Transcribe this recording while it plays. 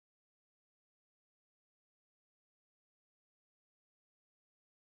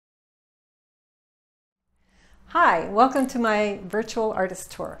Hi, welcome to my virtual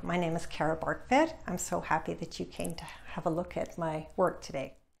artist tour. My name is Barkved. I'm so happy that you came to have a look at my work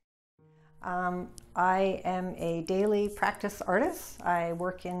today. I am a daily practice artist. I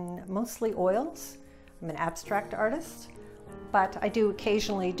work in mostly oils. I'm an abstract artist, but I do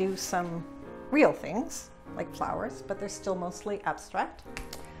occasionally do some real things like flowers, but they're still mostly abstract.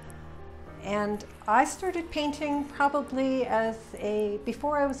 And I started painting probably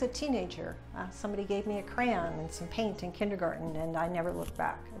before I was a teenager. Somebody gave me a crayon and some paint in kindergarten, and I never looked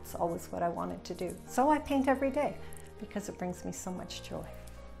back. It's always what I wanted to do. So I paint every day because it brings me so much joy.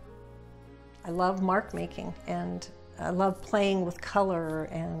 I love mark making, and I love playing with color.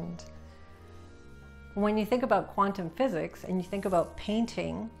 And when you think about quantum physics and you think about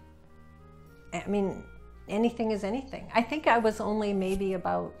painting, I mean, anything is anything. I think I was only maybe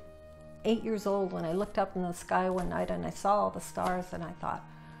about 8 years old when I looked up in the sky one night and I saw all the stars, and I thought,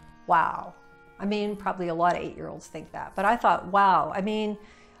 wow. I mean, probably a lot of 8-year-olds think that, but I thought, wow. I mean,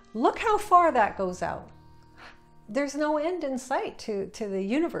 look how far that goes out. There's no end in sight to the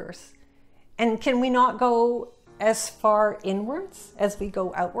universe. And can we not go as far inwards as we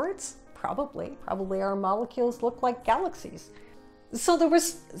go outwards? Probably. Probably our molecules look like galaxies. So there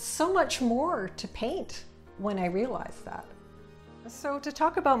was so much more to paint when I realized that. So to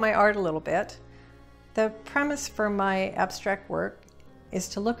talk about my art a little bit, the premise for my abstract work is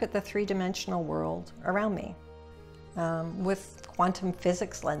to look at the three-dimensional world around me with quantum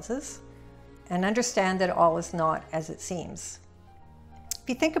physics lenses and understand that all is not as it seems. If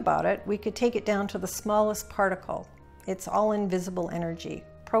you think about it, we could take it down to the smallest particle. It's all invisible energy,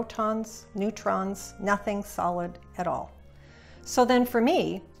 protons, neutrons, nothing solid at all. So then for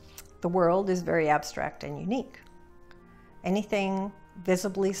me, the world is very abstract and unique. Anything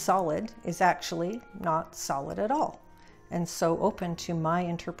visibly solid is actually not solid at all, and so open to my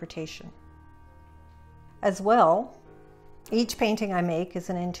interpretation. As well, each painting I make is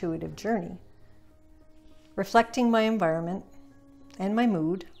an intuitive journey, reflecting my environment and my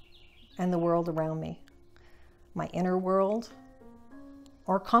mood and the world around me, my inner world,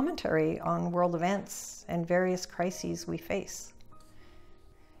 or commentary on world events and various crises we face.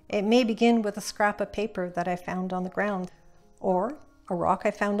 It may begin with a scrap of paper that I found on the ground, or a rock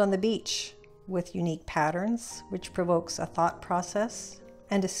I found on the beach with unique patterns, which provokes a thought process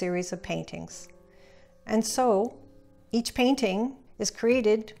and a series of paintings. And so each painting is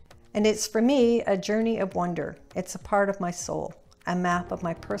created, and it's for me a journey of wonder. It's a part of my soul, a map of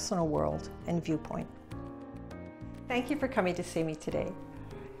my personal world and viewpoint. Thank you for coming to see me today.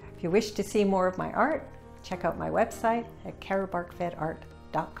 If you wish to see more of my art, check out my website at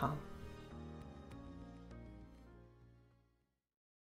karabarkvedart.com.